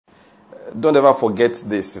Don't ever forget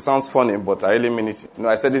this. It sounds funny, but I really mean it.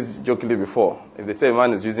 I said this jokingly before. If they say a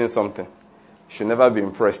man is using something, you should never be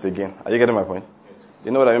impressed again. Are you getting my point?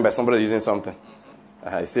 You know what I mean by somebody using something?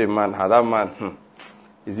 I say, man, that man,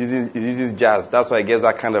 he uses jazz. That's why he gets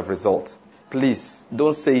that kind of result. Please,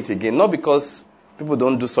 don't say it again. Not because people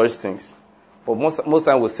don't do such things. But most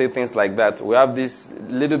times we say things like that. We have this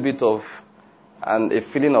little bit of a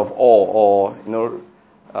feeling of awe or,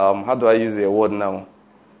 how do I use the word now?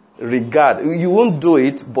 Regard. You won't do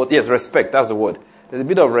it, but yes, respect. That's the word. There's a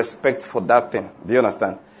bit of respect for that thing. Do you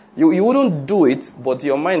understand? You wouldn't do it, but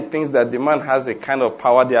your mind thinks that the man has a kind of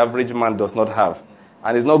power the average man does not have.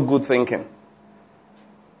 And it's not good thinking.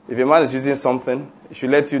 If a man is using something, it should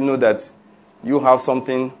let you know that you have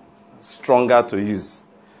something stronger to use.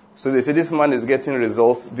 So they say this man is getting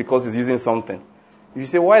results because he's using something. You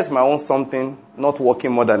say, why is my own something not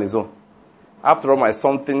working more than his own? After all, my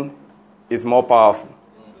something is more powerful.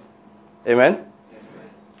 Amen? Yes,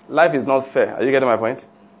 life is not fair. Are you getting my point?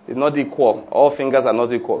 It's not equal. All fingers are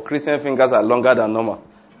not equal. Christian fingers are longer than normal.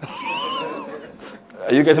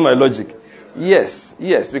 Are you getting my logic? Yes,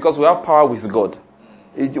 because we have power with God.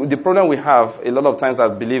 The problem we have a lot of times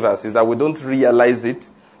as believers is that we don't realize it.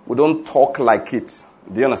 We don't talk like it.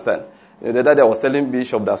 Do you understand? The other day I was telling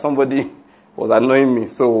Bishop that somebody was annoying me.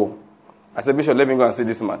 So I said, Bishop, let me go and see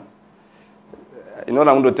this man. You know what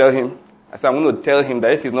I'm going to tell him? I said, I'm going to tell him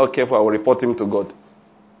that if he's not careful, I will report him to God.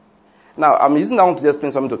 Now, I'm using that one to just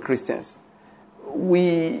explain something to Christians.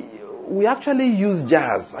 We actually use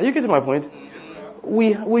jazz. Are you getting my point?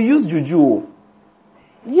 We use juju.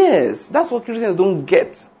 Yes, that's what Christians don't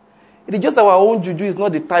get. It is just that our own juju is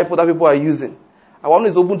not the type other people are using. Our own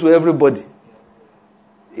is open to everybody.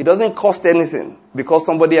 It doesn't cost anything because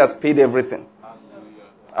somebody has paid everything.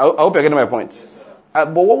 I hope you're getting my point.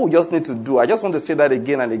 But what we just need to do, I just want to say that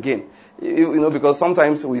again and again. Because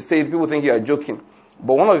sometimes we say it, people think you are joking.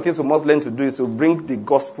 But one of the things we must learn to do is to bring the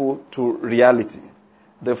gospel to reality.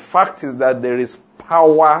 The fact is that there is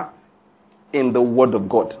power in the word of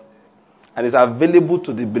God. And it's available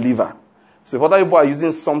to the believer. So if other people are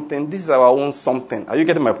using something, this is our own something. Are you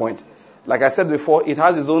getting my point? Like I said before, it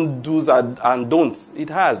has its own do's and don'ts. It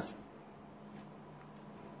has.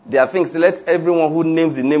 There are things, let everyone who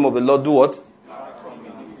names the name of the Lord do what?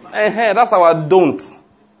 That's our don't.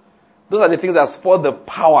 Those are the things that support the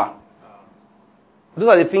power. Those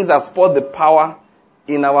are the things that support the power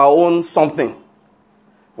in our own something.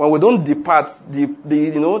 When we don't depart,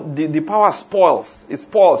 the power spoils. It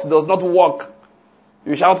spoils. It does not work.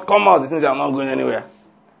 You shout, come out. The things are not going anywhere.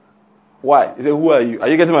 Why? You say, who are you? Are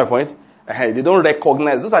you getting my point? They don't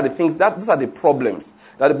recognize. Those are the things, those are the problems.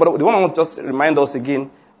 But the one I want to just remind us again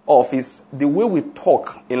of is the way we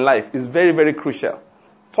talk in life is very, very crucial.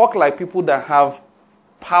 Talk like people that have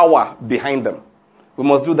power behind them. We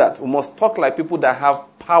must do that. We must talk like people that have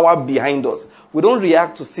power behind us. We don't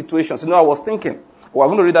react to situations. I was thinking, I'm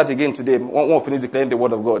going to read that again today. We won't finish declaring the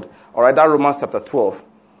word of God. All right, that Romans chapter 12.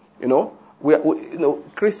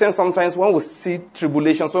 Christians sometimes, when we see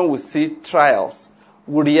tribulations, when we see trials,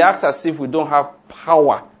 we react as if we don't have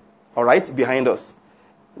power, all right, behind us.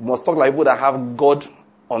 We must talk like people that have God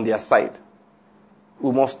on their side.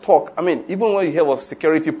 We must talk. Even when you hear of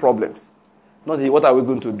security problems, not what are we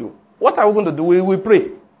going to do? What are we going to do? We pray.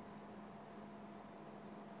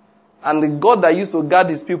 And the God that used to guard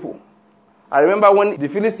his people. I remember when the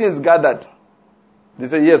Philistines gathered, they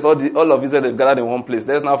said, yes, all of Israel have gathered in one place.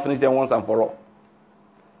 Let's now finish them once and for all.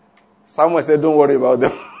 Samuel said, don't worry about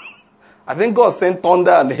them. I think God sent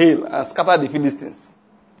thunder and hail and scattered the Philistines.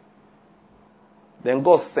 Then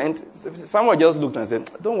God sent, Samuel just looked and said,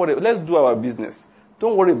 don't worry, let's do our business.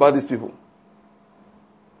 Don't worry about these people.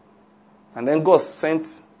 And then God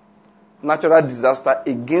sent natural disaster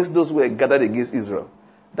against those who were gathered against Israel.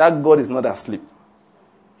 That God is not asleep.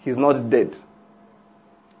 He's not dead.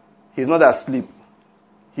 He's not asleep.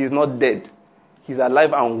 He is not dead. He's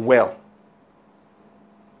alive and well.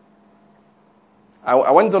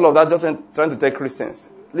 I went all of that just trying to tell Christians.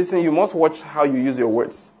 Listen, you must watch how you use your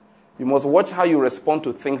words. You must watch how you respond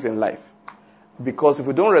to things in life. Because if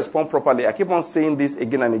we don't respond properly, I keep on saying this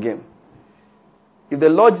again and again. If the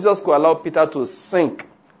Lord Jesus could allow Peter to sink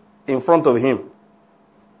in front of him,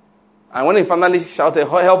 and when he finally shouted,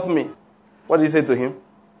 help me, what did he say to him?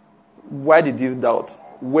 Why did you doubt?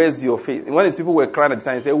 Where's your faith? And when his people were crying at the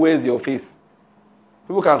time, he said, where's your faith?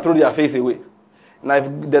 People can throw their faith away. Now,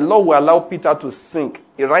 if the Lord will allow Peter to sink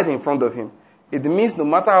right in front of him, it means no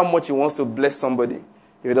matter how much he wants to bless somebody,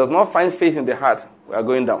 if he does not find faith in the heart, we are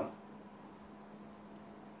going down.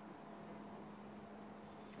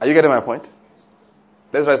 Are you getting my point?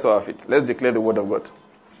 Let's rise to our feet. Let's declare the word of God.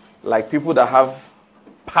 Like people that have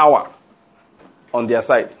power on their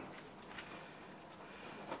side.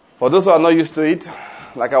 For those who are not used to it,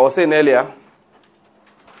 like I was saying earlier,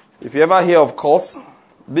 if you ever hear of cults,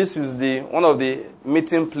 this is one of the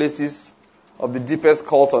meeting places of the deepest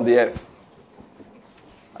cult on the earth.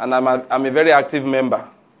 And I'm a very active member.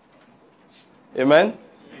 Amen?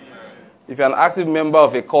 If you're an active member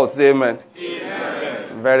of a cult, say amen.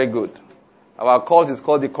 Amen. Very good. Our cult is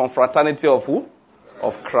called the Confraternity of who?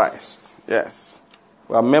 Of Christ. Yes.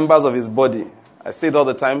 We are members of his body. I say it all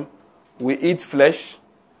the time. We eat flesh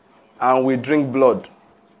and we drink blood.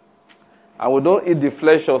 And we don't eat the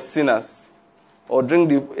flesh of sinners or drink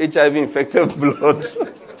the HIV-infected blood.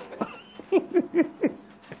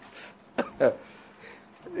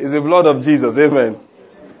 It's the blood of Jesus. Amen.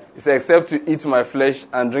 He said, except to eat my flesh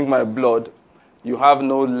and drink my blood, you have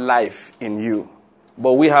no life in you.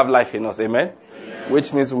 But we have life in us. Amen? Amen.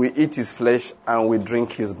 Which means we eat his flesh and we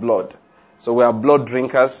drink his blood. So we are blood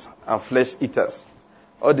drinkers and flesh eaters.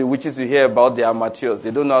 All the witches you hear about, they are amateurs.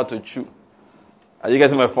 They don't know how to chew. Are you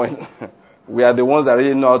getting my point? We are the ones that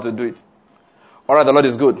really know how to do it. All right, the Lord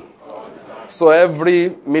is good. So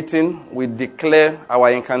every meeting, we declare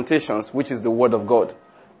our incantations, which is the word of God.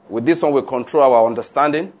 With this one, we control our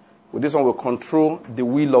understanding. With this one, we control the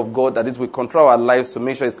will of God. That is, we control our lives to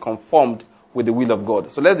make sure it's conformed with the will of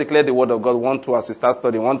God. So let's declare the word of God. 1, 2, as we start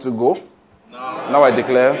studying. 1, 2, go. Now I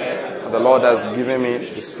declare that the Lord has given me the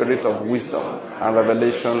spirit of wisdom and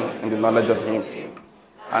revelation in the knowledge of him.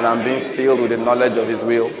 And I'm being filled with the knowledge of his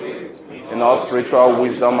will in all spiritual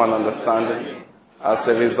wisdom and understanding. As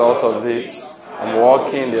a result of this, I'm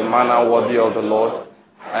walking in the manner worthy of the Lord.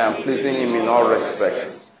 I am pleasing him in all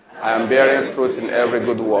respects. I am bearing fruit in every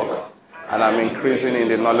good work, and I'm increasing in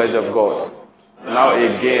the knowledge of God. Now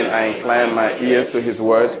again, I incline my ears to his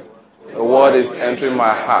word. The word is entering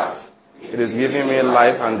my heart. It is giving me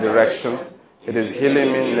life and direction. It is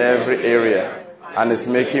healing me in every area, and it's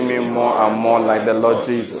making me more and more like the Lord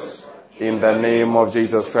Jesus. In the name of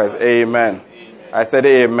Jesus Christ. Amen. I said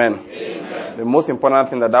amen. Amen. The most important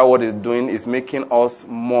thing that word is doing is making us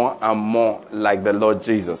more and more like the Lord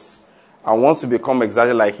Jesus. And once we become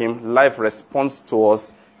exactly like him, life responds to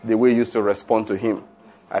us the way we used to respond to him.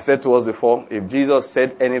 I said to us before, if Jesus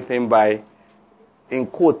said anything by, in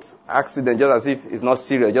quote, accident, just as if it's not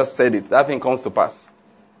serious, just said it, that thing comes to pass.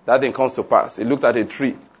 That thing comes to pass. He looked at a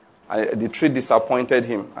tree, and the tree disappointed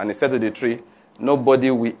him, and he said to the tree,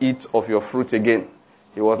 nobody will eat of your fruit again.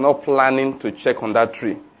 He was not planning to check on that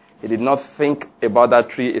tree. He did not think about that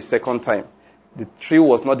tree a second time. The tree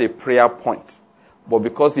was not a prayer point. But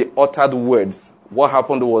because he uttered words, what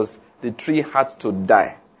happened was the tree had to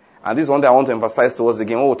die. And this is one thing I want to emphasize to us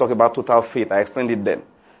again. When we talk about total faith, I explained it then.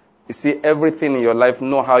 You see, everything in your life,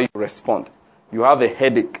 know how you respond. You have a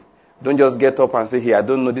headache. Don't just get up and say, hey, I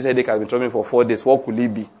don't know, this headache has been troubling me for 4 days. What could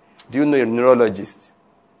it be? Do you know a neurologist?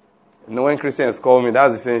 You know, when Christians call me,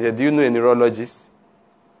 that's the thing. Do you know a neurologist?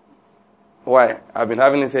 Why? I've been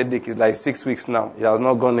having this headache. It's like 6 weeks now. It has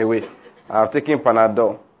not gone away. I have taken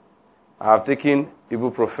Panadol. I have taken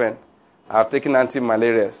ibuprofen. I have taken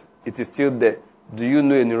anti-malarials. It is still there. Do you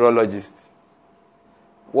know a neurologist?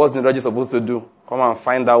 What's the neurologist supposed to do? Come and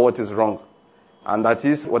find out what is wrong. And that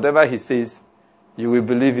is, whatever he says, you will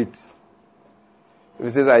believe it. If he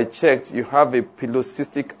says, I checked, you have a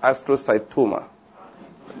pilocystic astrocytoma.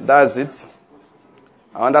 That's it.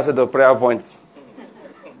 I want that set of prayer points.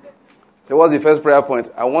 So what's the first prayer point?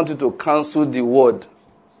 I want you to cancel the word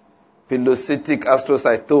pilocystic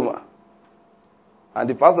astrocytoma. And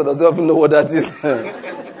the pastor doesn't even know what that is.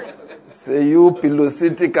 Say, you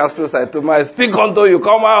pilocystic astrocytoma, I speak until you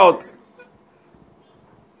come out.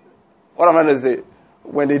 What am I going to say?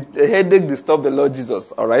 When the headache disturbed the Lord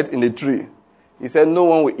Jesus, all right, in the tree, he said, no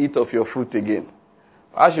one will eat of your fruit again.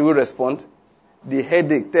 How should we respond? The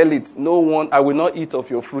headache, tell it, no one, I will not eat of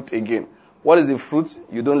your fruit again. What is the fruit?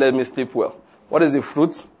 You don't let me sleep well. What is the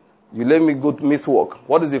fruit? You let me go miss work.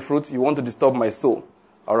 What is the fruit? You want to disturb my soul.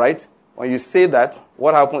 All right? When you say that,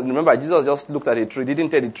 what happens? Remember, Jesus just looked at a tree. He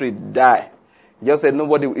didn't tell the tree, die. He just said,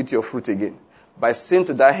 nobody will eat your fruit again. By saying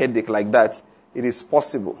to that headache like that, it is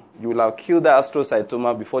possible. You will have killed that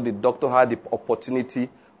astrocytoma before the doctor had the opportunity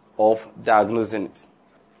of diagnosing it.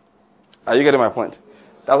 Are you getting my point?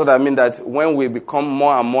 That's what I mean, that when we become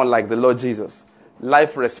more and more like the Lord Jesus,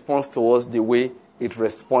 life responds to us the way it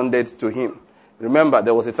responded to him. Remember,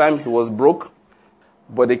 there was a time he was broke,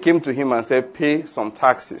 but they came to him and said, pay some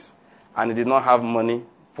taxes. And he did not have money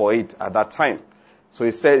for it at that time. So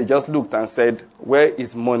he just looked and said, where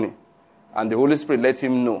is money? And the Holy Spirit let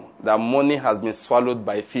him know that money has been swallowed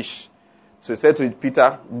by fish. So he said to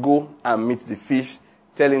Peter, go and meet the fish.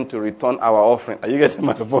 Tell him to return our offering. Are you getting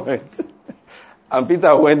my point? And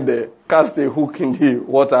Peter went there cast a hook in the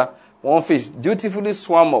water. One fish dutifully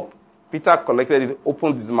swam up. Peter collected it,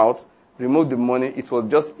 opened his mouth, removed the money. It was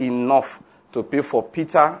just enough to pay for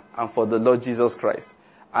Peter and for the Lord Jesus Christ.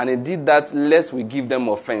 And he did that lest we give them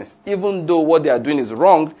offense. Even though what they are doing is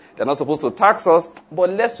wrong, they're not supposed to tax us, but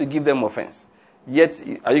lest we give them offense. Yet,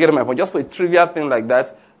 are you getting my point? Just for a trivial thing like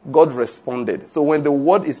that, God responded. So when the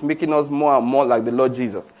word is making us more and more like the Lord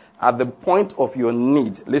Jesus, at the point of your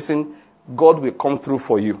need, listen, God will come through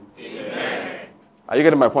for you. Amen. Are you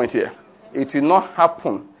getting my point here? It will not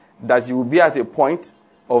happen that you will be at a point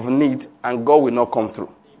of need and God will not come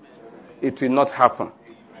through. It will not happen.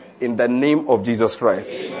 In the name of Jesus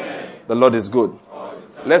Christ. Amen. The Lord is good.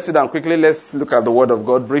 Let's sit down quickly. Let's look at the word of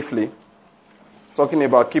God briefly. Talking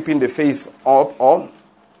about keeping the faith up.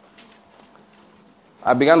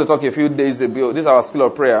 I began to talk a few days ago. This is our school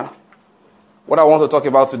of prayer. What I want to talk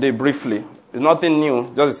about today briefly is nothing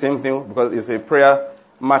new, just the same thing because it's a prayer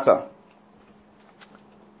matter.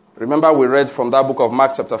 Remember we read from that book of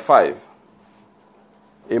Mark chapter 5.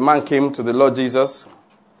 A man came to the Lord Jesus.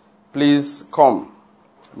 Please come.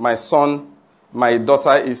 My son, my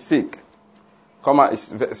daughter is sick.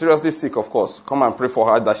 Is seriously sick, of course. Come and pray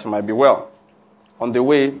for her that she might be well. On the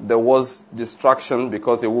way, there was distraction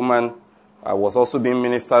because a woman was also being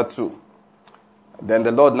ministered to. Then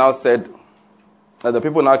the Lord now said, the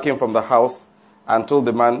people now came from the house and told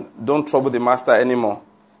the man, don't trouble the master anymore.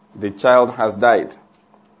 The child has died.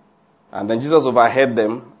 And then Jesus overheard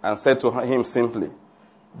them and said to him simply,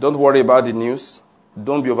 don't worry about the news.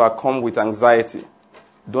 Don't be overcome with anxiety.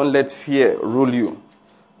 Don't let fear rule you.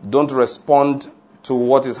 Don't respond to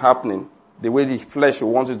what is happening the way the flesh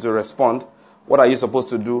wants you to respond. What are you supposed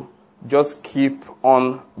to do? Just keep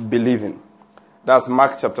on believing. That's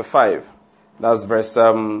Mark chapter 5. That's verse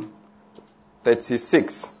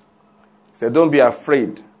 36. He said, don't be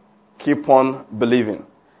afraid. Keep on believing.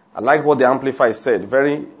 I like what the Amplified said.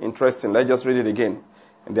 Very interesting. Let's just read it again.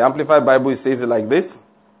 In the Amplified Bible, it says it like this.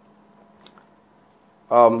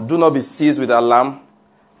 Do not be seized with alarm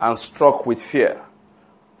and struck with fear.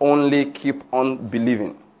 Only keep on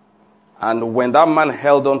believing. And when that man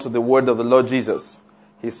held on to the word of the Lord Jesus,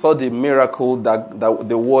 he saw the miracle that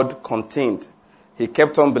the word contained. He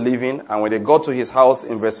kept on believing, and when they got to his house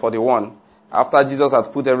in verse 41, after Jesus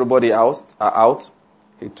had put everybody out,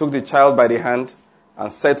 he took the child by the hand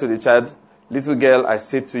and said to the child, little girl, I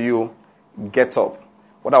say to you, get up.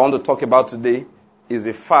 What I want to talk about today is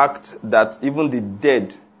the fact that even the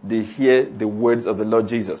dead, they hear the words of the Lord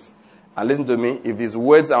Jesus. And listen to me, if his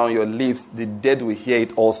words are on your lips, the dead will hear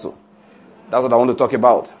it also. That's what I want to talk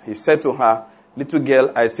about. He said to her, little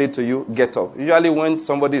girl, I say to you, get up. Usually when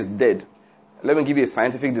somebody is dead, let me give you a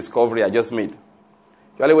scientific discovery I just made.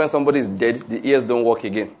 Usually when somebody is dead, the ears don't work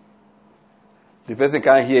again. The person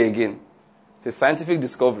can't hear again. It's a scientific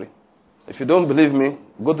discovery. If you don't believe me,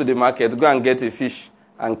 go to the market, go and get a fish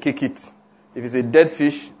and kick it. If it's a dead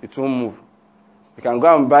fish, it won't move. You can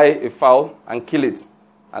go and buy a fowl and kill it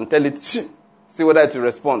and tell it, shh, see whether it will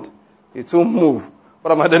respond. It won't move.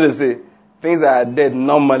 What am I trying to say? Things that are dead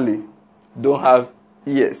normally don't have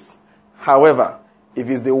ears. However, if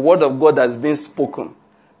it's the word of God that's been spoken,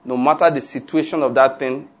 no matter the situation of that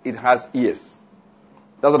thing, it has ears.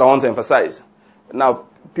 That's what I want to emphasize. Now,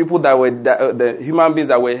 people that were, the human beings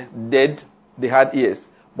that were dead, they had ears.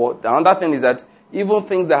 But another thing is that even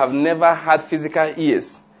things that have never had physical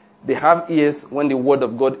ears, they have ears when the word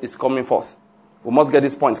of God is coming forth. We must get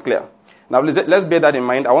this point clear. Now, let's bear that in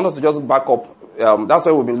mind. I want us to just back up. That's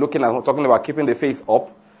why we've been looking at, talking about keeping the faith up.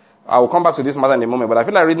 I will come back to this matter in a moment, but I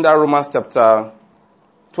feel like reading that Romans chapter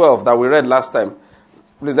 12 that we read last time.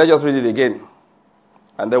 Please, let's just read it again.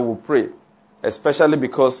 And then we'll pray. Especially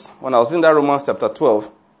because when I was reading that Romans chapter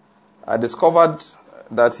 12, I discovered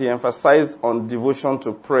that he emphasized on devotion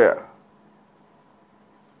to prayer.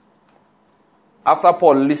 After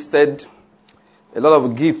Paul listed a lot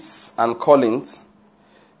of gifts and callings,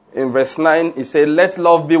 in verse 9, he said, let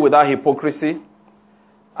love be without hypocrisy.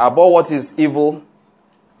 Abhor what is evil,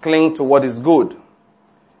 cling to what is good.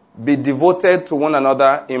 Be devoted to one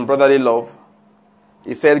another in brotherly love.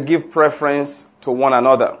 He said, give preference to one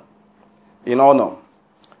another in honor.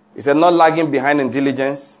 He said, not lagging behind in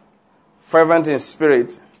diligence, fervent in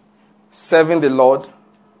spirit, serving the Lord,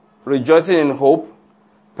 rejoicing in hope,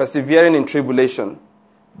 persevering in tribulation,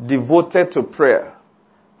 devoted to prayer,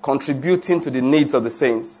 contributing to the needs of the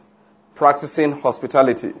saints, practicing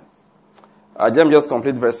hospitality. Let me just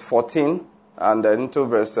complete verse 14 and then into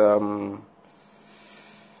verse...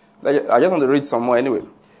 I just want to read some more anyway.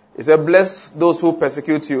 It said, bless those who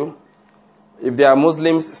persecute you. If they are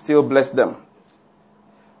Muslims, still bless them.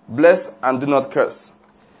 Bless and do not curse.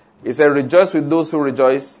 It said, rejoice with those who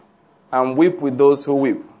rejoice. and weep with those who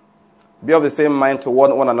weep. Be of the same mind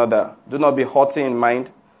toward one another. Do not be haughty in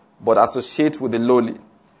mind, but associate with the lowly.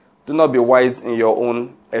 Do not be wise in your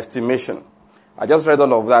own estimation. I just read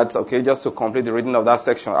all of that, okay, just to complete the reading of that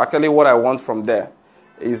section. Actually, what I want from there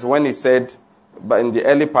is when he said, but in the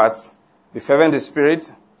early parts, be fervent in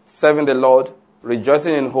spirit, serving the Lord,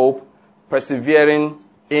 rejoicing in hope, persevering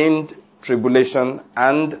in tribulation,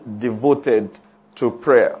 and devoted to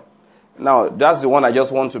prayer. Now, that's the one I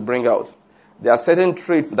just want to bring out. There are certain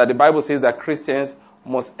traits that the Bible says that Christians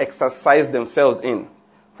must exercise themselves in.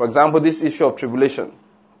 For example, this issue of tribulation,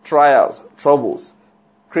 trials, troubles.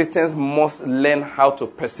 Christians must learn how to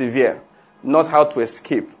persevere, not how to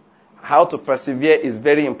escape. How to persevere is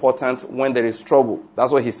very important when there is trouble.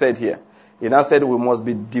 That's what he said here. He now said we must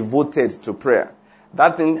be devoted to prayer.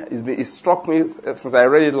 That thing it struck me since I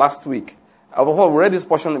read it last week. I've read this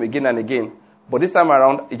portion again and again. But this time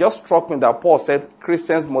around, it just struck me that Paul said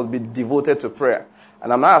Christians must be devoted to prayer.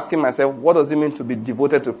 And I'm now asking myself, what does it mean to be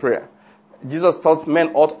devoted to prayer? Jesus taught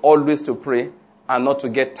men ought always to pray and not to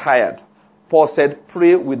get tired. Paul said,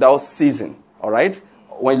 pray without ceasing. All right?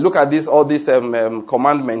 When you look at this, all these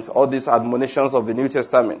commandments, all these admonitions of the New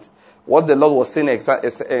Testament, what the Lord was saying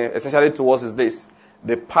essentially to us is this.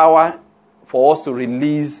 The power for us to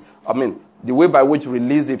release, the way by which we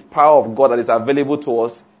release the power of God that is available to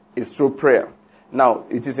us is through prayer. Now,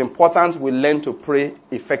 it is important we learn to pray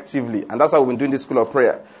effectively. And that's why we've been doing this school of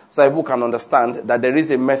prayer. So that people can understand that there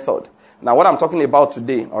is a method. Now, what I'm talking about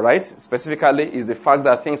today, all right, specifically is the fact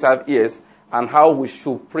that things have ears and how we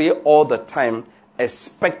should pray all the time,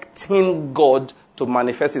 expecting God to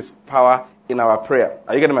manifest His power in our prayer.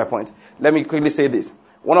 Are you getting my point? Let me quickly say this.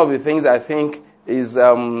 One of the things I think is,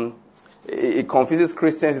 it confuses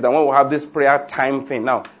Christians is that when we have this prayer time thing.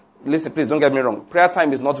 Now, listen, please don't get me wrong. Prayer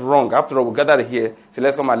time is not wrong. After all, we gathered here, so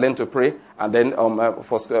let's come and learn to pray. And then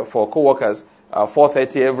for co-workers,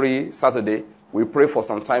 4:30 every Saturday, we pray for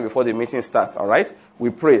some time before the meeting starts, all right? We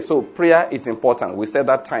pray. So prayer is important. We said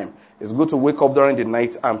that time. It's good to wake up during the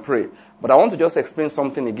night and pray. But I want to just explain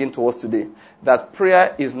something again to us today, that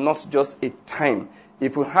prayer is not just a time.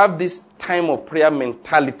 If we have this time of prayer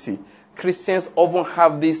mentality, Christians often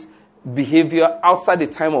have this behavior outside the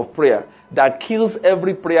time of prayer that kills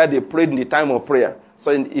every prayer they prayed in the time of prayer.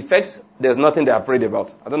 So in effect, there's nothing they have prayed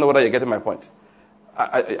about. I don't know whether you're getting my point.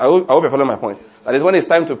 I hope you're following my point. That is when it's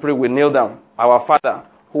time to pray, we kneel down. Our Father,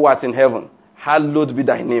 who art in heaven, hallowed be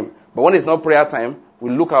thy name. But when it's not prayer time, we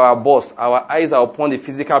look at our boss. Our eyes are upon the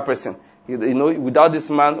physical person. Without this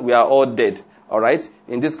man, we are all dead. All right?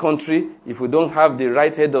 In this country, if we don't have the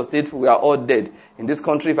right head of state, we are all dead. In this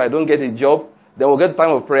country, if I don't get a job, then we'll get to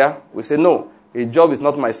time of prayer. We say, no, a job is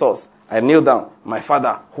not my source. I kneel down. My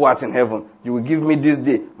Father, who art in heaven, you will give me this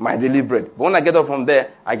day my daily bread. But when I get up from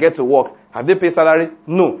there, I get to work. Have they paid salary?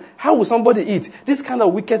 No. How will somebody eat? This kind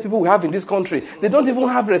of wicked people we have in this country, they don't even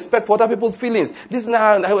have respect for other people's feelings.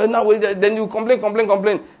 Then you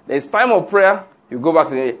complain. There's time of prayer. You go back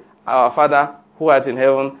to our Father, who art in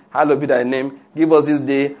heaven, hallowed be thy name. Give us this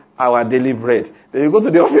day our daily bread. Then you go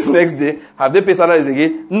to the office next day. Have they paid salaries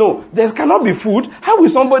again? No. There cannot be food. How will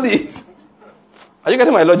somebody eat? Are you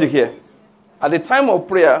getting my logic here? At the time of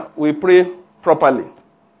prayer, we pray properly.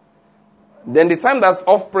 Then the time that's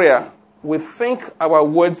off prayer, we think our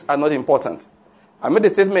words are not important. I made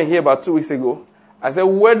a statement here about 2 weeks ago. I said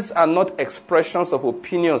words are not expressions of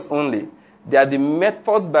opinions only. They are the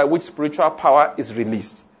methods by which spiritual power is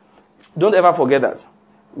released. Don't ever forget that.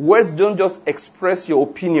 Words don't just express your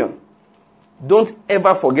opinion. Don't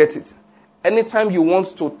ever forget it. Anytime you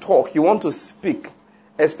want to talk, you want to speak,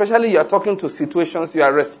 especially you are talking to situations, you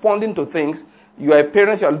are responding to things, you are a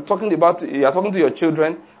parent, you are talking to your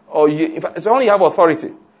children, or so when you have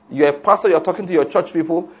authority. You are a pastor, you are talking to your church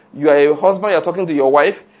people, you are a husband, you are talking to your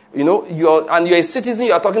wife, and you are a citizen,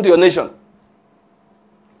 you are talking to your nation.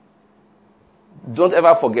 Don't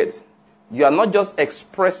ever forget, you are not just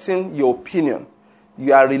expressing your opinion,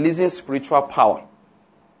 you are releasing spiritual power.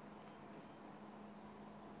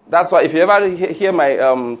 That's why if you ever hear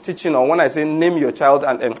my teaching on when I say name your child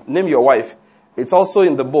and name your wife, it's also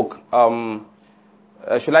in the book.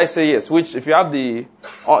 Should I say yes? Which, if you have the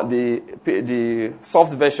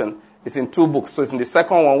soft version, it's in 2 books. So it's in the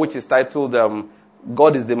second one, which is titled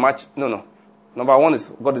God is the match. No. Number 1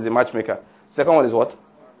 is God is the matchmaker. Second one is what?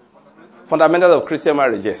 Fundamentals of Christian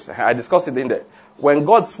marriage. Yes, I discussed it in there. When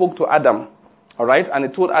God spoke to Adam, all right, and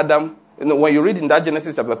He told Adam, when you read in that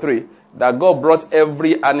Genesis chapter 3, that God brought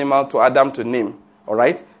every animal to Adam to name, all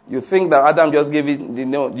right? You think that Adam just gave it,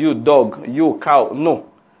 you dog, you cow. No.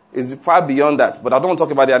 It's far beyond that. But I don't want to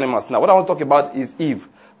talk about the animals now. What I want to talk about is Eve.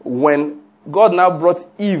 When God now brought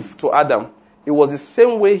Eve to Adam, It was the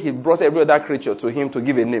same way he brought every other creature to him to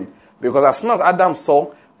give a name. Because as soon as Adam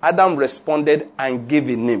saw, Adam responded and gave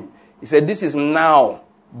a name. He said, this is now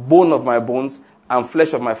bone of my bones and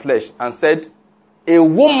flesh of my flesh. And said, a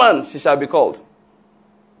woman she shall be called.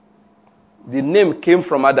 The name came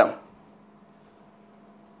from Adam.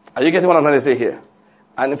 Are you getting what I'm trying to say here?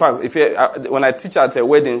 And in fact, when I teach at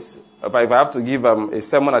weddings, if I have to give a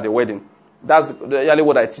sermon at a wedding, that's really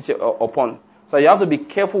what I teach upon. So you have to be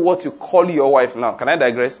careful what you call your wife now. Can I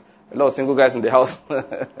digress? A lot of single guys in the house. You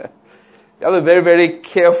have to be very, very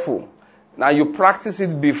careful. Now you practice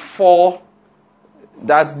it before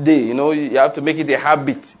that day. You have to make it a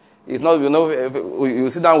habit. It's not, you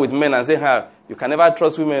sit down with men and say, you can never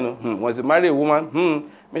trust women. Once you marry a woman,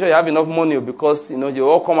 make sure you have enough money because, you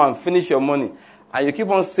all come and finish your money. And you keep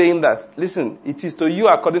on saying that, listen, it is to you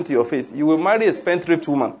according to your faith. You will marry a spendthrift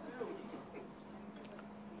woman.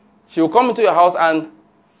 She will come into your house and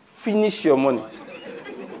finish your money.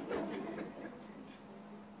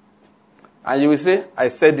 And you will say, I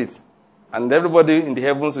said it. And everybody in the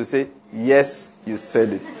heavens will say, yes, you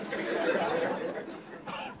said it.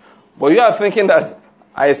 But you are thinking that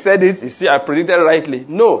I said it, you see, I predicted rightly.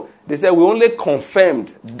 No, they said we only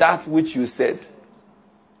confirmed that which you said.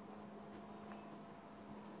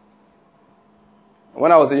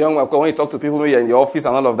 When I was a young man, when you talk to people in your office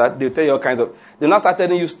and all of that, they'll tell you all kinds of... They'll now start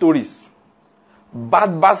telling you stories.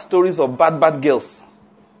 Bad stories of bad girls.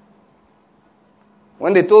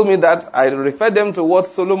 When they told me that, I referred them to what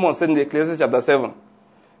Solomon said in Ecclesiastes chapter 7.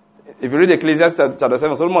 If you read Ecclesiastes chapter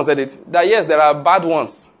 7, Solomon said it, that yes, there are bad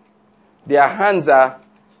ones. Their hands are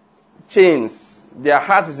chains. Their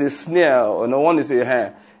heart is a snare, or no one is a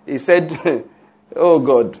hand. He said, oh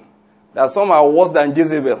God, that some are worse than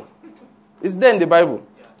Jezebel. It's there in the Bible.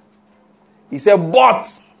 He said,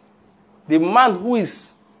 but the man who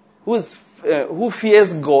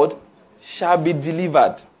fears God shall be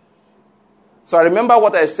delivered. So I remember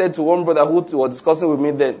what I said to one brother who was discussing with me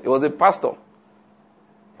then. It was a pastor.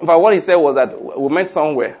 In fact, what he said was that we met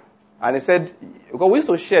somewhere. And he said, because we used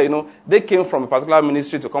to share, they came from a particular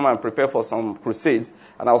ministry to come and prepare for some crusades.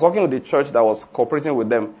 And I was working with the church that was cooperating with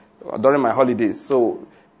them during my holidays. So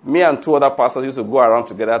me and two other pastors used to go around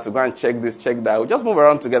together to go and check this, check that. We just move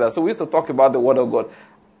around together. So we used to talk about the word of God.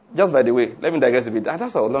 Just by the way, let me digress a bit.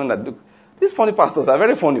 That's how I learned that. These funny pastors are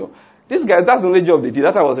very funny. These guys, that's the only job they did.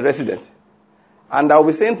 That I was a resident. And I'll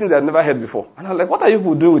be saying things I've never heard before. And I'm like, what are you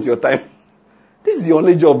people doing with your time? This is your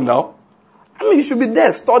only job now. I mean, you should be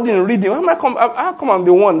there studying, reading. How come I'm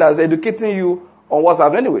the one that's educating you on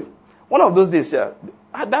WhatsApp anyway? One of those days, that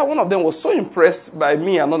one of them was so impressed by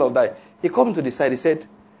me and all of that. He called me to the side. He said,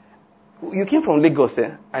 you came from Lagos,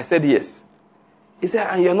 eh? I said, yes. He said,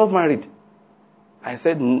 and you're not married? I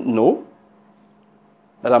said, no,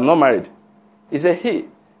 that I'm not married. He said, hey,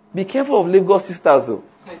 be careful of Lagos sisters. Oh.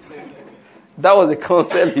 That was the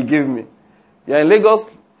counsel he gave me. You're in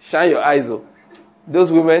Lagos, shine your eyes. Oh.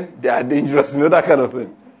 Those women, they are dangerous, that kind of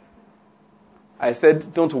thing. I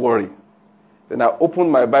said, don't worry. Then I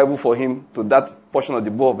opened my Bible for him to that portion of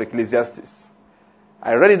the book of Ecclesiastes.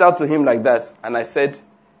 I read it out to him like that, and I said,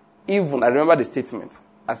 I remember the statement.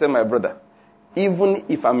 I said, my brother, even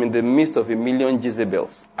if I'm in the midst of 1,000,000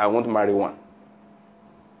 Jezebels, I won't marry one.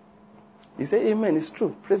 He said, amen, it's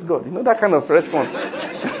true. Praise God. That kind of response.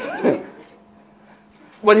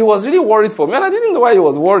 But he was really worried for me, and I didn't know why he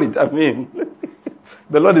was worried. I mean,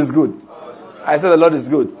 the Lord is good. I said the Lord is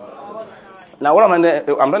good. Now, I'm going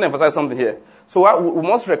to emphasize something here. So we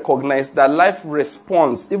must recognize that life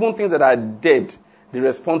responds. Even things that are dead, they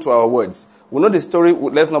respond to our words. We know the story.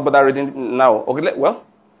 Let's not bother reading now. Okay,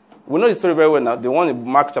 we know the story very well now. The one in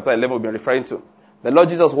Mark chapter 11 we've been referring to. The Lord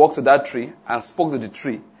Jesus walked to that tree and spoke to the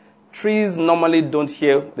tree. Trees normally don't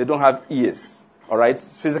hear. They don't have ears. All right,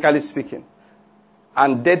 physically speaking.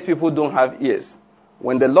 And dead people don't have ears.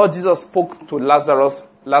 When the Lord Jesus spoke to Lazarus,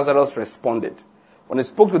 Lazarus responded. When he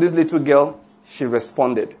spoke to this little girl, she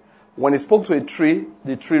responded. When he spoke to a tree,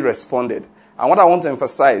 the tree responded. And what I want to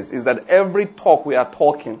emphasize is that every talk we are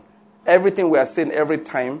talking, everything we are saying every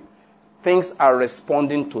time, things are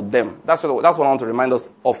responding to them. That's what I want to remind us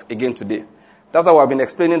of again today. That's why I've been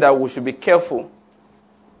explaining that we should be careful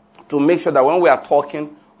to make sure that when we are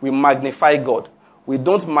talking, we magnify God. We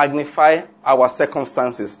don't magnify our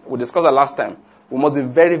circumstances. We discussed that last time. We must be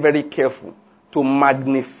very, very careful to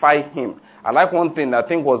magnify Him. I like one thing, I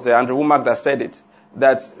think was Andrew Womack that said it.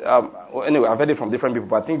 That, anyway, I've heard it from different people,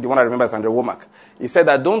 but I think the one I remember is Andrew Womack. He said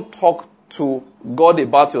that don't talk to God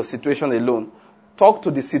about your situation alone. Talk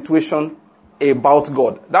to the situation about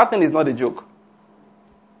God. That thing is not a joke.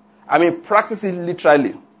 I mean, practice it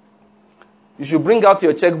literally. You should bring out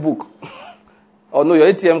your checkbook Or no,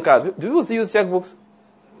 your ATM card. Do you see use checkbooks?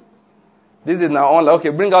 This is now online. Okay,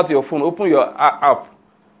 bring out your phone. Open your app.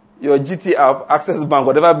 Your GT app, Access Bank,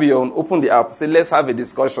 whatever be your own. Open the app. Say, let's have a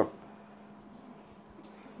discussion.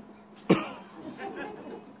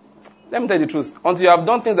 Let me tell you the truth. Until you have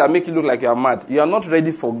done things that make you look like you are mad, you are not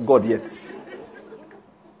ready for God yet.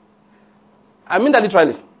 I mean that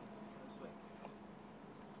literally.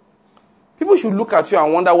 People should look at you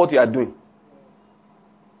and wonder what you are doing.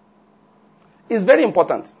 It's very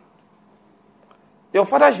important. Your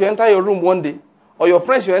father should enter your room one day, or your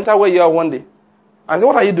friend should enter where you are one day, and say,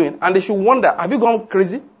 what are you doing? And they should wonder, have you gone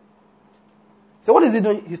crazy? So what is he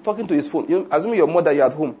doing? He's talking to his phone. You know, assuming your mother, you're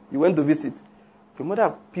at home, you went to visit. Your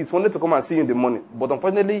mother peeps wanted to come and see you in the morning, but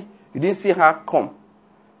unfortunately, you didn't see her come.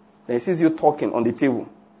 Then she sees you talking on the table.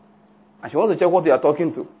 And she wants to check what you are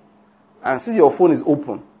talking to. And sees your phone is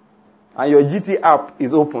open. And your GT app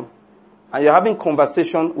is open. And you're having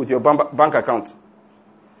conversation with your bank account.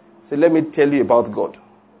 Say, let me tell you about God.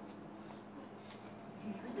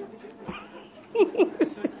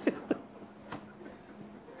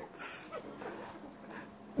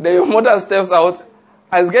 Then your mother steps out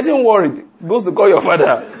and is getting worried. Goes to call your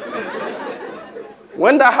father.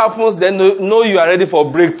 When that happens, then know you are ready for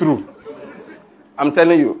breakthrough. I'm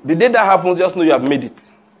telling you. The day that happens, just know you have made it.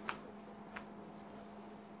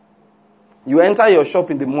 You enter your shop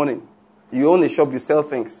in the morning. You own a shop, you sell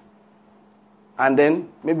things. And then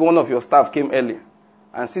maybe one of your staff came early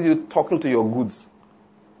and sees you talking to your goods.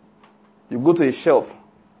 You go to a shelf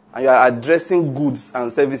and you are addressing goods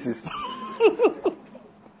and services.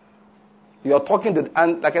 You are talking to,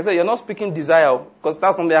 and like I said, you're not speaking desire because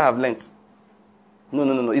that's something I have learned.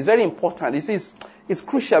 No. It's very important. You see, it's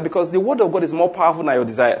crucial because the word of God is more powerful than your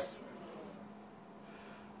desires.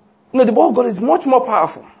 No, the word of God is much more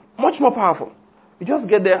powerful. Much more powerful. You just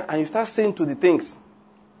get there and you start saying to the things.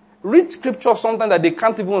 Read scripture sometimes that they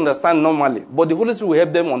can't even understand normally. But the Holy Spirit will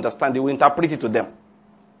help them understand. They will interpret it to them.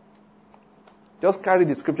 Just carry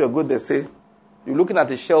the scripture, go there, say, you're looking at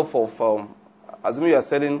a shelf of, assuming you are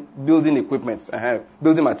selling building equipment,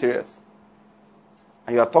 building materials.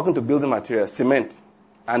 And you are talking to building materials, cement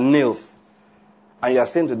and nails. And you are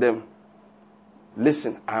saying to them,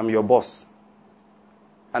 listen, I am your boss.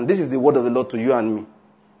 And this is the word of the Lord to you and me.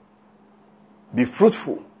 Be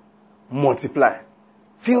fruitful, multiply,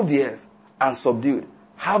 fill the earth, and subdue it.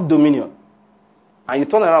 Have dominion. And you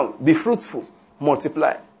turn around, be fruitful,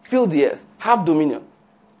 multiply, fill the earth, have dominion.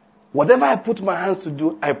 Whatever I put my hands to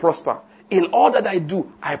do, I prosper. In all that I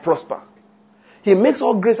do, I prosper. He makes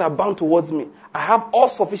all grace abound towards me. I have all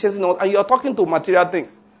sufficiency in all, and you are talking to material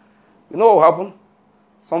things. You know what will happen?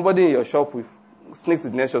 Somebody in your shop will sneak to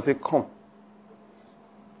the next shop and say, come.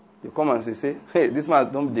 You come and say, hey, this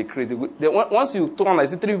man don't be crazy. Once you turn and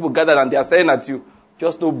see 3 people gathered and they are staring at you,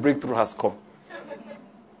 just know breakthrough has come.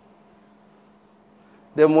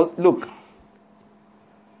 Look,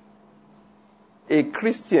 a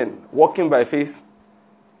Christian walking by faith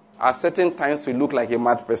at certain times will look like a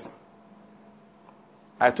mad person.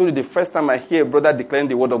 I told you the first time I hear a brother declaring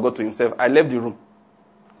the word of God to himself, I left the room.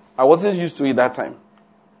 I wasn't used to it that time.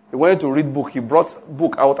 He wanted to read book. He brought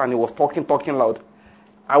book out and he was talking loud.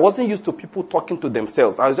 I wasn't used to people talking to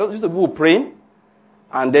themselves. I was just used to people praying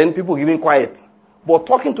and then people giving quiet. But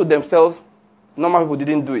talking to themselves, normal people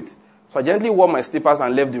didn't do it. So I gently wore my slippers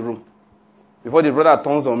and left the room before the brother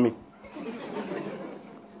turns on me.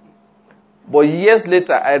 But years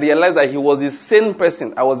later, I realized that he was the same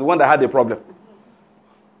person. I was the one that had a problem.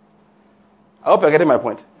 I hope you're getting my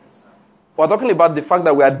point. We're talking about the fact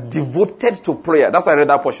that we are devoted to prayer. That's why I read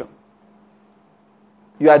that portion.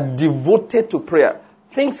 You are devoted to prayer.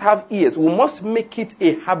 Things have ears. We must make it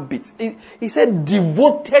a habit. He said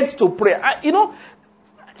devoted to prayer. In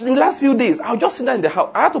the last few days, I was just sitting there in the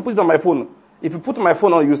house. I had to put it on my phone. If you put my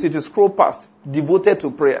phone on, you see to scroll past. Devoted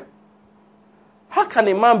to prayer. How can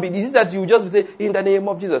a man be? Is it that you just say, in the name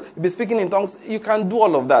of Jesus, you be speaking in tongues? You can do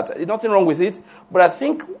all of that. There's nothing wrong with it. But I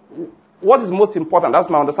think what is most important, that's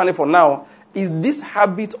my understanding for now, is this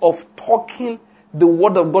habit of talking the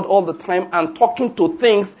word of God all the time and talking to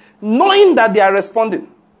things, knowing that they are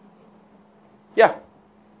responding. Yeah.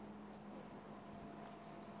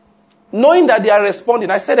 Knowing that they are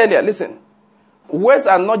responding. I said earlier, listen, words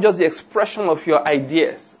are not just the expression of your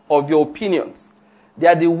ideas, of your opinions. They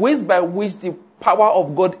are the ways by which the power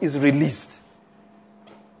of God is released.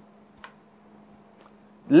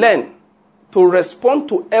 Learn to respond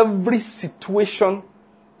to every situation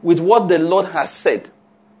with what the Lord has said.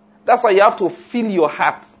 That's why you have to fill your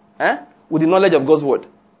heart with the knowledge of God's word.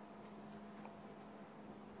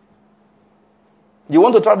 You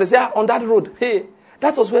want to travel, they say, on that road, hey,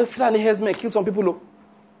 that was where Fulani herdsmen killed some people.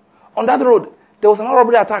 On that road, there was an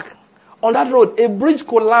robbery attack. On that road, a bridge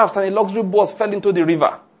collapsed and a luxury bus fell into the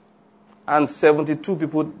river. And 72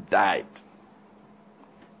 people died.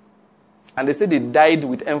 And they said they died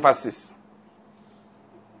with emphasis.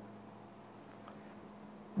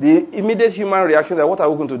 The immediate human reaction is, what are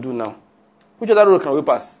we going to do now? Which other road can we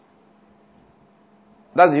pass?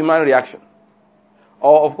 That's the human reaction.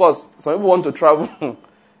 Or, of course, some people want to travel.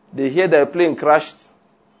 They hear their plane crashed.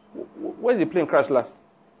 Where's the plane crashed last?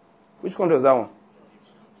 Which country was that one?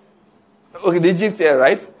 Okay, the Egypt Air,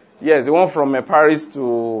 right? Yes, the one from Paris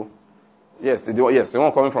to... Yes, the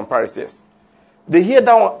one coming from Paris, yes. They hear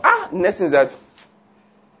that one. Next thing is that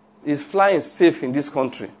he's flying safe in this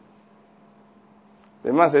country.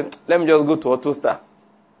 The man said, let me just go to AutoStar.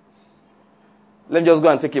 Let me just go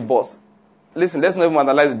and take a bus. Listen, let's not even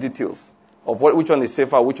analyze the details of which one is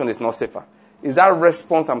safer, which one is not safer. Is that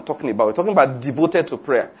response I'm talking about? We're talking about devoted to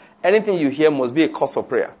prayer. Anything you hear must be a cause of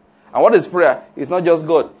prayer. And what is prayer? It's not just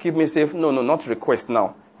God, keep me safe. No, not request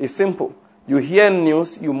now. It's simple. You hear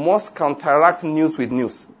news, you must counteract news with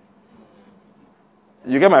news.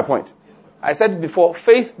 You get my point? I said before,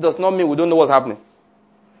 faith does not mean we don't know what's happening.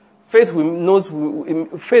 Faith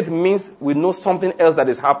means we know something else that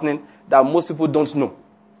is happening that most people don't know.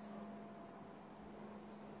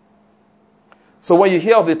 So when you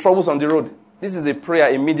hear of the troubles on the road, this is a prayer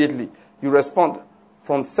immediately. You respond,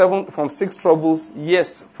 from 6 troubles,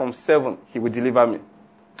 yes, from 7, he will deliver me.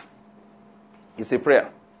 It's a prayer.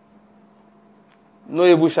 No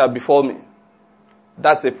evil shall befall me.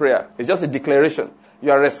 That's a prayer. It's just a declaration.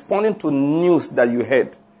 You are responding to news that you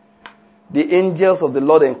heard. The angels of the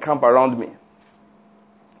Lord encamp around me.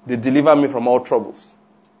 They deliver me from all troubles.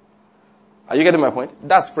 Are you getting my point?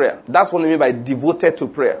 That's prayer. That's what I mean by devoted to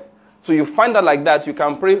prayer. So you find that like that, you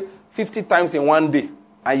can pray 50 times in one day,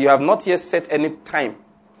 and you have not yet set any time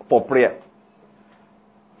for prayer.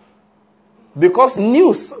 Because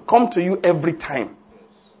news come to you every time.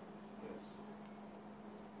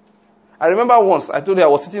 I remember once, I told you I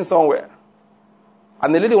was sitting somewhere,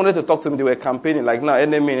 and the lady wanted to talk to me. They were campaigning. Like now,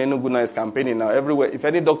 NMA and Enugu now is campaigning now everywhere. If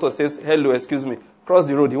any doctor says, hello, excuse me, cross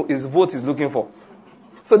the road, his vote is looking for.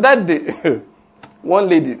 So that day, one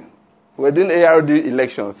lady, we were doing ARD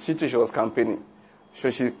elections. She was campaigning.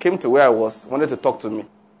 So she came to where I was, wanted to talk to me.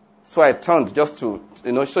 So I turned just to,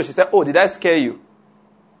 so she said, oh, did I scare you?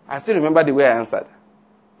 I still remember the way I answered.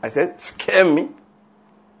 I said, scare me?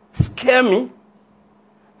 Scare me?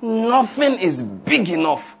 Nothing is big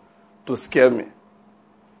enough to scare me.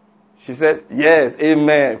 She said, yes,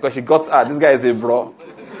 amen. Because she got this guy is a bro.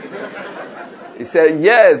 He said,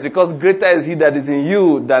 yes, because greater is he that is in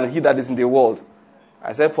you than he that is in the world.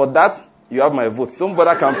 I said, for that, you have my vote. Don't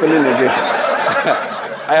bother campaigning again.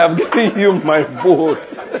 I have given you my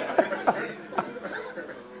vote.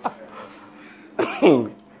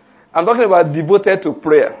 I'm talking about devoted to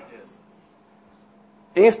prayer.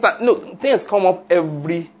 Things come up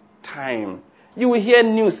every time. You will hear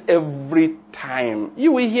news every time.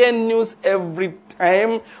 You will hear news every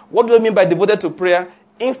time. What do I mean by devoted to prayer?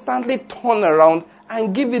 Instantly turn around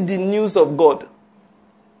and give it the news of God.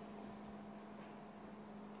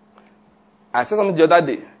 I said something the other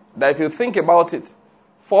day, that if you think about it,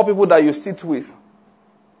 4 people that you sit with,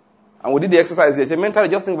 and we did the exercise here, mentally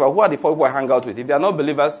just think about who are the 4 people I hang out with. If they are not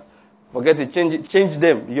believers, forget it, change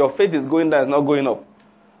them. Your faith is going down, it's not going up.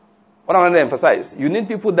 What I want to emphasize, you need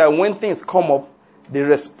people that when things come up, they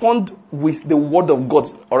respond with the word of God,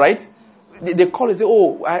 all right? They call and say,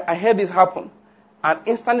 oh, I heard this happen. And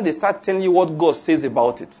instantly they start telling you what God says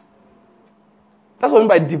about it. That's what I mean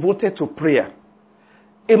by devoted to prayer.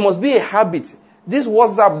 It must be a habit. This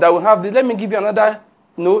WhatsApp that we have, let me give you another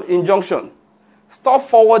injunction. Stop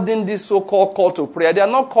forwarding this so-called call to prayer. They are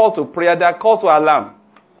not called to prayer, they are called to alarm.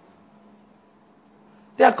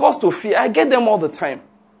 They are called to fear. I get them all the time.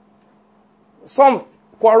 Some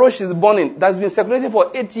Kwarosh is burning that's been circulating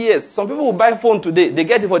for 8 years. Some people will buy phone today. They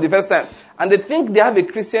get it for the first time. And they think they have a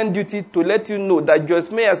Christian duty to let you know that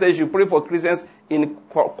Joyce Meyer says you should pray for Christians in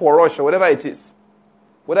Kwarosh or whatever it is.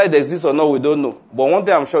 Whether it exists or not, we don't know. But one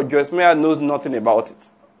thing I'm sure, Joyce Meyer knows nothing about it.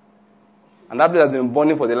 And that place has been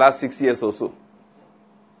burning for the last 6 years or so.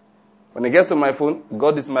 When it gets to my phone,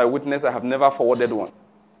 God is my witness, I have never forwarded one.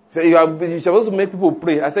 So you're supposed to make people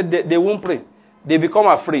pray. I said they won't pray. They become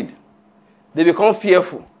afraid. They become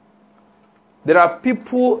fearful. There are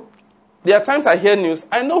times I hear news,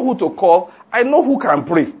 I know who to call, I know who can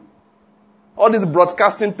pray. All this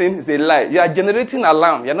broadcasting thing is a lie. You are generating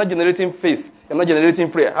alarm. You are not generating faith. You are not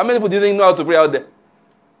generating prayer. How many people do you think know how to pray out there?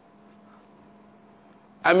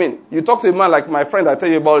 I mean, you talk to a man like my friend I tell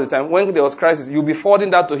you about all the time. When there was crisis, you'll be forwarding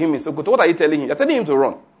that to him in Sokoto. What are you telling him? You're telling him to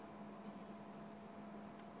run.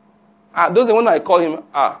 Those when I call him,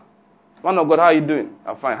 man of God, how are you doing?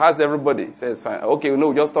 I'm fine. How's everybody? He says, fine. Okay,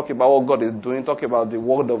 we just talk about what God is doing, talk about the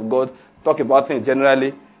word of God, talk about things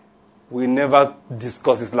generally. We never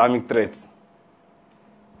discuss Islamic threats.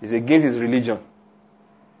 It's against his religion.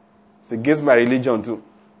 It's against my religion too.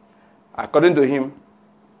 According to him,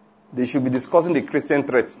 they should be discussing the Christian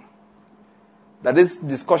threat. That this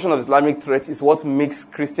discussion of Islamic threat is what makes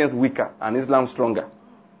Christians weaker and Islam stronger.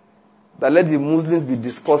 That let the Muslims be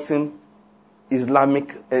discussing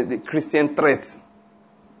the Christian threat.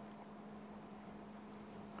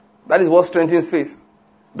 That is what strengthens faith.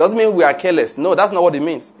 Doesn't mean we are careless. No, that's not what it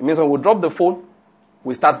means. It means when we drop the phone,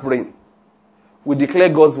 we start praying. We declare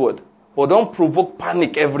God's word. But don't provoke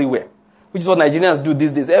panic everywhere. Which is what Nigerians do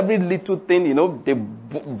these days. Every little thing, they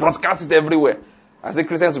broadcast it everywhere. I say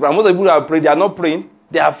Christians, most of the people who are praying, they are not praying.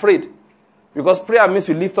 They are afraid. Because prayer means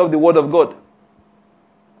you lift up the word of God.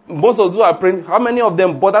 Most of those who are praying, how many of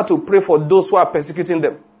them bother to pray for those who are persecuting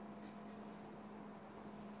them?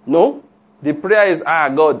 No. The prayer is,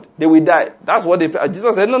 God, they will die. That's what they pray.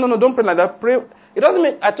 Jesus said, no, don't pray like that. Pray. It doesn't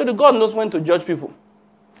mean, I told you, God knows when to judge people.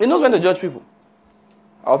 He knows when to judge people.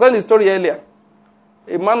 I was telling the story earlier.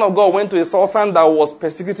 A man of God went to a sultan that was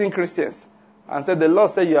persecuting Christians and said, the Lord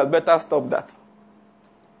said you had better stop that.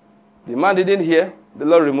 The man didn't hear. The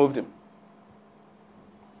Lord removed him.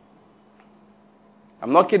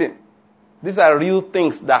 I'm not kidding. These are real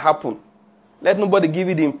things that happen. Let nobody give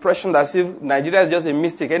you the impression that if Nigeria is just a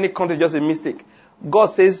mistake, any country is just a mistake. God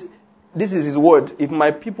says, this is his word. If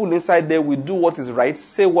my people inside there will do what is right,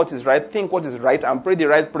 say what is right, think what is right, and pray the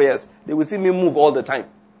right prayers, they will see me move all the time.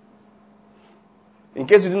 In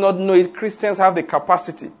case you do not know it, Christians have the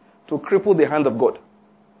capacity to cripple the hand of God.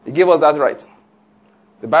 He gave us that right.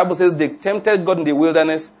 The Bible says they tempted God in the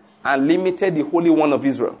wilderness and limited the Holy One of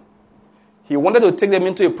Israel. He wanted to take them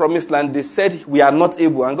into a promised land. They said, we are not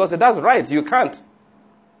able. And God said, that's right, you can't.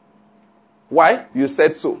 Why? You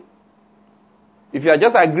said so. If you had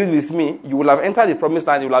just agreed with me, you will have entered the promised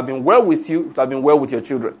land. It will have been well with you. It will have been well with your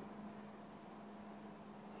children.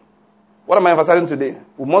 What am I emphasizing today?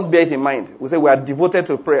 We must bear it in mind. We say we are devoted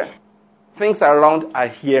to prayer. Things around are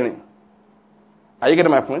hearing. Are you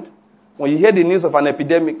getting my point? When you hear the news of an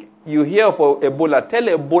epidemic, you hear for Ebola. Tell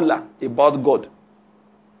Ebola about God.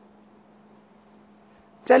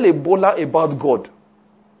 Tell Ebola about God.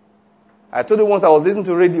 I told you once I was listening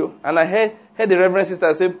to radio, and I heard the Reverend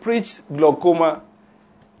Sister say, preach glaucoma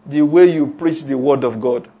the way you preach the word of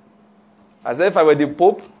God. I said, if I were the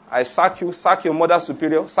Pope, I sack you, sack your mother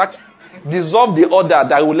superior, dissolve the order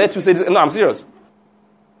that will let you say this. No, I'm serious.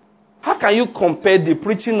 How can you compare the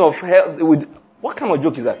preaching of health with... What kind of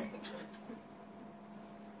joke is that?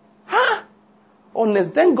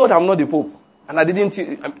 Honest, thank God I'm not the Pope. And I didn't...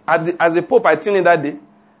 As a Pope, I tuned in that day.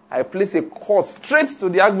 I placed a call straight to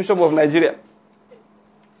the Archbishop of Nigeria.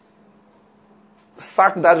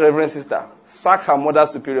 Sack that Reverend Sister. Sack her mother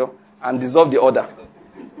superior. And dissolve the order.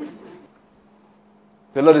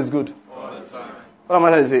 The Lord is good. All the time. What am I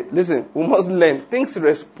trying to say? Listen, we must learn. Things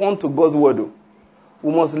respond to God's word.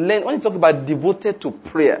 We must learn. When you talk about devoted to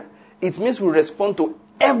prayer, it means we respond to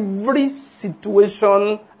every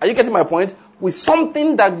situation. Are you getting my point? With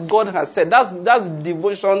something that God has said. That's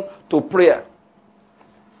devotion to prayer.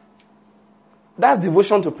 That's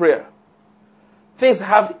devotion to prayer. Things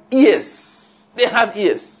have ears. They have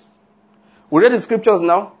ears. We read the scriptures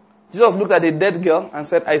now. Jesus looked at a dead girl and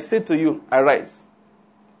said, I say to you, arise.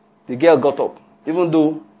 The girl got up. Even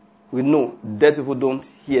though we know dead people don't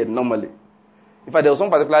hear normally. In fact, there was one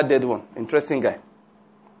particular dead one. Interesting guy.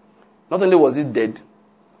 Not only was he dead,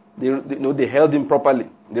 they held him properly.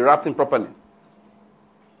 They wrapped him properly.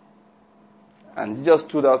 And he just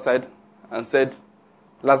stood outside and said,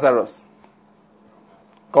 Lazarus,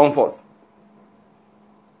 come forth.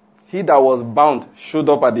 He that was bound showed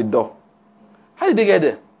up at the door. How did they get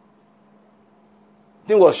there?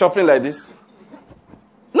 He was shuffling like this.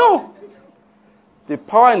 No. The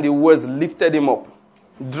power in the words lifted him up,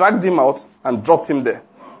 dragged him out, and dropped him there.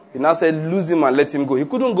 He now said, lose him and let him go. He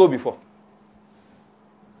couldn't go before.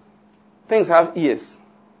 Things have ears.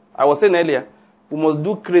 I was saying earlier, we must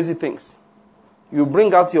do crazy things. You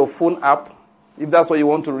bring out your phone app, if that's what you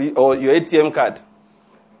want to read, or your ATM card.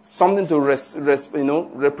 Something to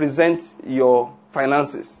represent your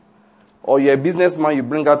finances. Or you're a businessman, you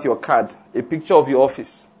bring out your card, a picture of your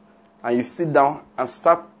office, and you sit down and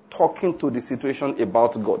start talking to the situation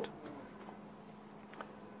about God.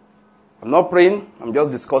 I'm not praying, I'm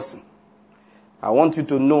just discussing. I want you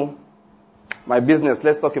to know my business.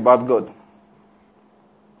 Let's talk about God.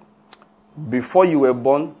 Before you were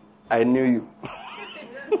born, I knew you.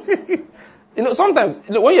 Sometimes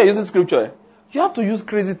when you're using scripture, You have to use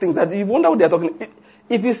crazy things that you wonder what they're talking.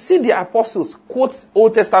 If you see the apostles quote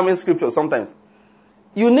Old Testament scriptures sometimes,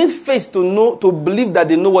 you need faith to believe that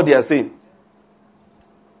they know what they are saying.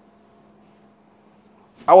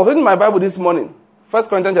 I was reading my Bible this morning, 1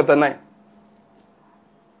 Corinthians chapter 9.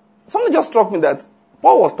 Something just struck me that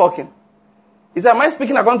Paul was talking. He said, am I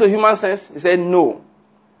speaking according to human sense? He said, no.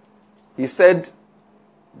 He said,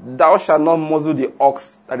 thou shalt not muzzle the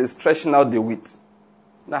ox that is threshing out the wheat.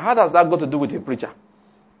 Now, how does that got to do with a preacher?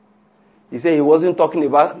 He said he wasn't talking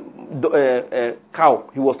about cow.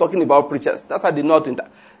 He was talking about preachers. That's how they know how to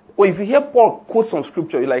Or if you hear Paul quote some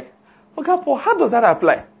scripture, you're like, okay, Paul, how does that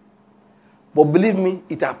apply? But believe me,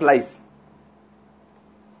 it applies.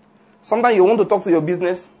 Sometimes you want to talk to your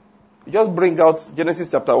business, you just bring out Genesis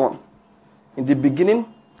chapter 1. In the beginning,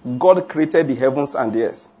 God created the heavens and the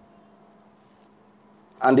earth.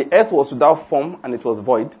 And the earth was without form and it was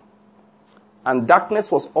void. And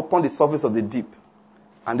darkness was upon the surface of the deep.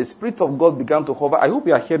 And the Spirit of God began to hover. I hope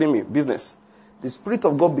you are hearing me, business. The Spirit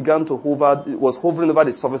of God began to hover, was hovering over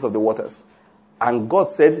the surface of the waters. And God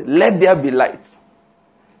said, let there be light.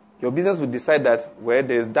 Your business will decide that where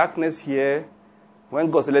there is darkness here,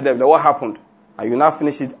 when God said let there be light, what happened? And you now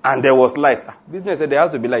finish it, and there was light. Business said there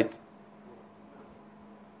has to be light.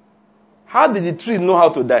 How did the tree know how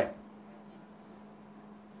to die?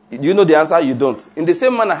 Do you know the answer? You don't. In the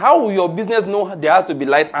same manner, how will your business know there has to be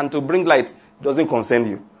light, and to bring light doesn't concern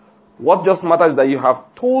you? What just matters is that you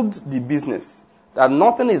have told the business that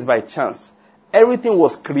nothing is by chance. Everything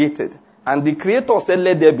was created. And the Creator said,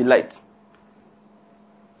 let there be light.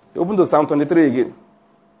 Open to Psalm 23 again.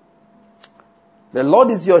 The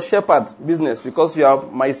Lord is your shepherd, business, because you are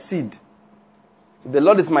my seed. If the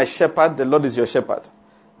Lord is my shepherd, the Lord is your shepherd.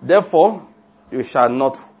 Therefore, you shall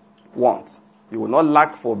not want. You will not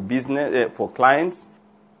lack for business, for clients.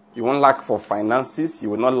 You won't lack for finances.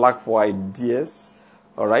 You will not lack for ideas.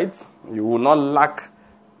 All right? You will not lack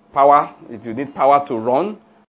power. If you need power to run,